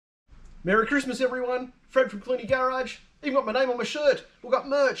Merry Christmas, everyone. Fred from Clooney Garage. Even got my name on my shirt. We've got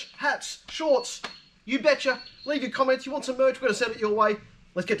merch, hats, shorts. You betcha. Leave your comments. You want some merch? We're going to send it your way.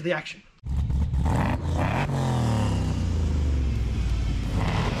 Let's get to the action.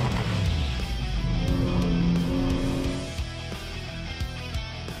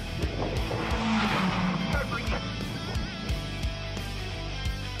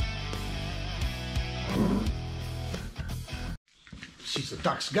 She's the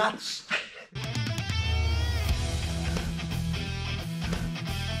duck's guts.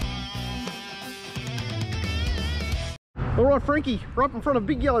 All right, Frankie, right up in front of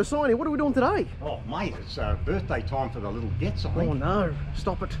big yellow sign here. What are we doing today? Oh, mate, it's birthday time for the little Getz, I think. Oh no,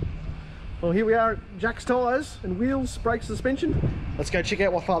 stop it. Well, here we are at Jack's Tyres and Wheels, brake suspension. Let's go check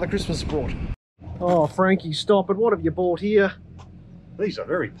out what Father Christmas brought. Oh, Frankie, stop it. What have you bought here? These are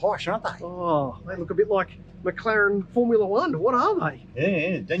very posh, aren't they? Oh, they look a bit like McLaren Formula 1. What are they?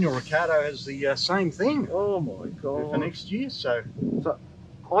 Yeah, Daniel Ricciardo has the same thing. Oh my God. For next year, so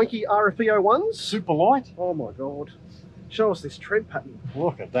Enkei RPF1s? super light. Oh my God. Show us this tread pattern.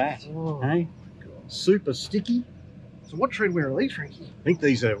 Look at that. Oh, hey? Super sticky. So what treadwear are these, Frankie? I think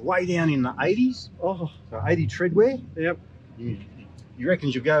these are way down in the 80s. Oh. So 80 treadwear. Yep. You reckon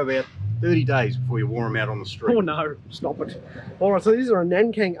you'll go about 30 days before you wore them out on the street. Oh no, stop it. All right, so these are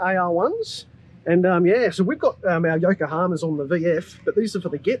Nankang AR1s. And yeah, so we've got our Yokohamas on the VF, but these are for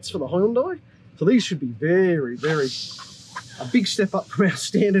the Getz for the Hyundai. So these should be very, very, a big step up from our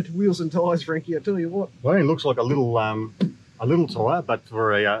standard wheels and tyres, Frankie, I tell you what. Well, it looks like a little tyre, but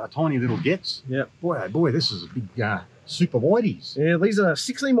for a tiny little Getz. Yeah. Boy, oh boy, this is a big super wideys. Yeah, these are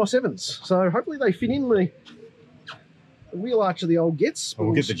 16x7s. So hopefully they fit in the wheel arch of the old Getz.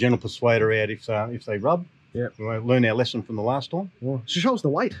 We'll get the gentle persuader out if they rub. Yeah. We'll learn our lesson from the last time. Oh, so show us the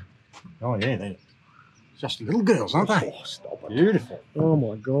weight. Oh yeah, they're just little girls, aren't they? Oh, stop it. Beautiful. Oh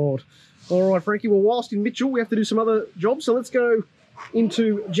my God. All right, Frankie, well, whilst in Mitchell, we have to do some other jobs. So let's go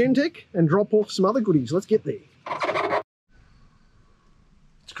into Gentech and drop off some other goodies. Let's get there.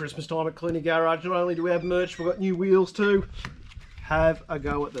 It's Christmas time at Clooney Garage. Not only do we have merch, we've got new wheels too. Have a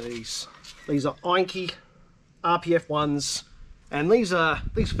go at these. These are Enkei RPF1s, and these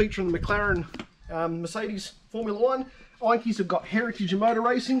feature in the McLaren Mercedes Formula 1. Enkeis have got heritage in motor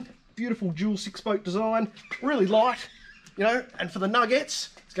racing, beautiful dual 6-spoke design, really light, you know, and for the Nuggets,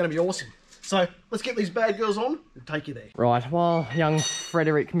 it's going to be awesome. So let's get these bad girls on and take you there. Right, while young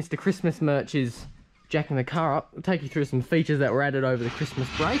Frederick, Mr. Christmas Merch, is jacking the car up, we'll take you through some features that were added over the Christmas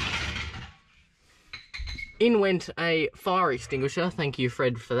break. In went a fire extinguisher, thank you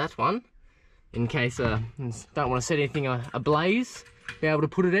Fred for that one. In case don't want to set anything ablaze, be able to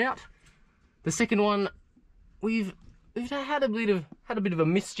put it out. The second one, we've had a bit of a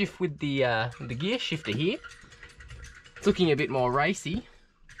mischief with the gear shifter here. It's looking a bit more racy.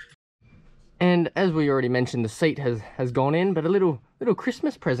 And as we already mentioned, the seat has gone in, but a little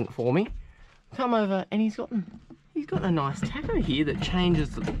Christmas present for me. Come over and he's got a nice tacker here that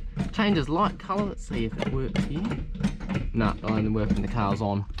changes light colour. Let's see if it works here. No, only works when the car's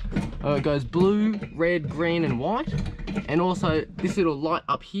on. It goes blue, red, green and white. And also this little light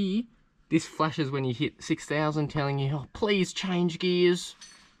up here, this flashes when you hit 6,000 telling you, oh, please change gears.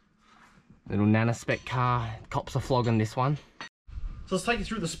 Little nanospec car, cops are flogging this one. So let's take you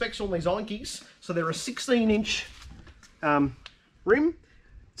through the specs on these Enkeis. So they're a 16-inch rim,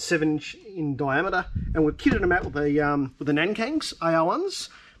 7-inch in diameter, and we've kitted them out with the Nankangs AR1s.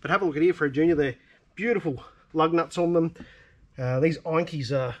 But have a look at here, Fred Jr. They're beautiful lug nuts on them. These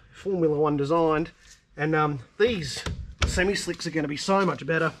Enkeis are Formula 1 designed, and these semi-slicks are going to be so much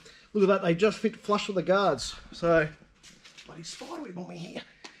better. Look at that, they just fit flush with the guards. So, bloody spiderweb on me here.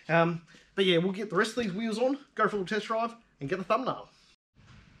 But yeah, we'll get the rest of these wheels on, go for a little test drive, and get the thumbnail.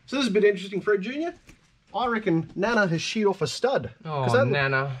 So this is a bit interesting, Fred Jr. I reckon Nana has sheared off a stud. Oh,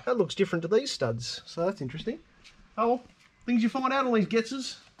 Nana. That looks different to these studs, so that's interesting. Oh well, things you find out on these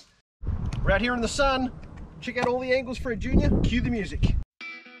Getzes. We're out here in the sun. Check out all the angles, Fred Jr. Cue the music.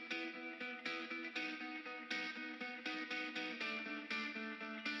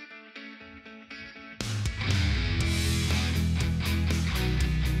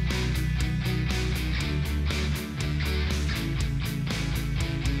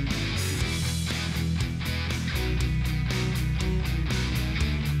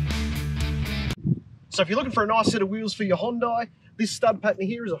 So if you're looking for a nice set of wheels for your Hyundai, this stud pattern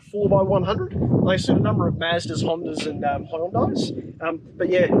here is a 4x100. They suit a number of Mazdas, Hondas and Hyundais. But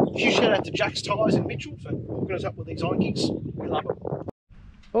yeah, huge shout out to Jack's Tyres in Mitchell for hooking us up with these Enkeis. We love them.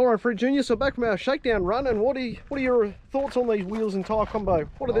 All right, Fred Jr., so back from our shakedown run, and what are your thoughts on these wheels and tyre combo?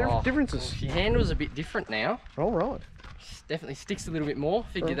 What are their differences? The handle's a bit different now. All right. Definitely sticks a little bit more.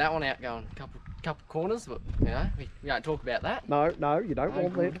 Figured that one out going couple corners, but you know, we won't talk about that. No, you don't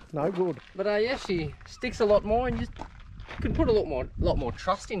want that. No good. But yeah, she sticks a lot more, and you can put a lot more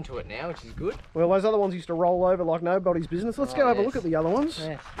trust into it now, which is good. Well, those other ones used to roll over like nobody's business. Let's go have a look at the other ones.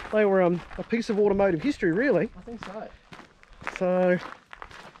 Yes. They were a piece of automotive history, really. I think so. So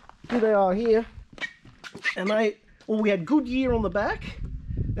here they are here, and we had Goodyear on the back,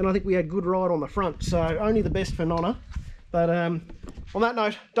 and I think we had Good Ride on the front. So only the best for Nonna. But on that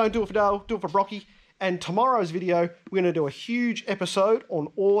note, don't do it for Dale, do it for Brocky. And tomorrow's video, we're going to do a huge episode on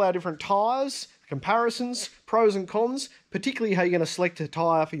all our different tyres, comparisons, pros and cons, particularly how you're going to select a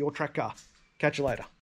tyre for your track car. Catch you later.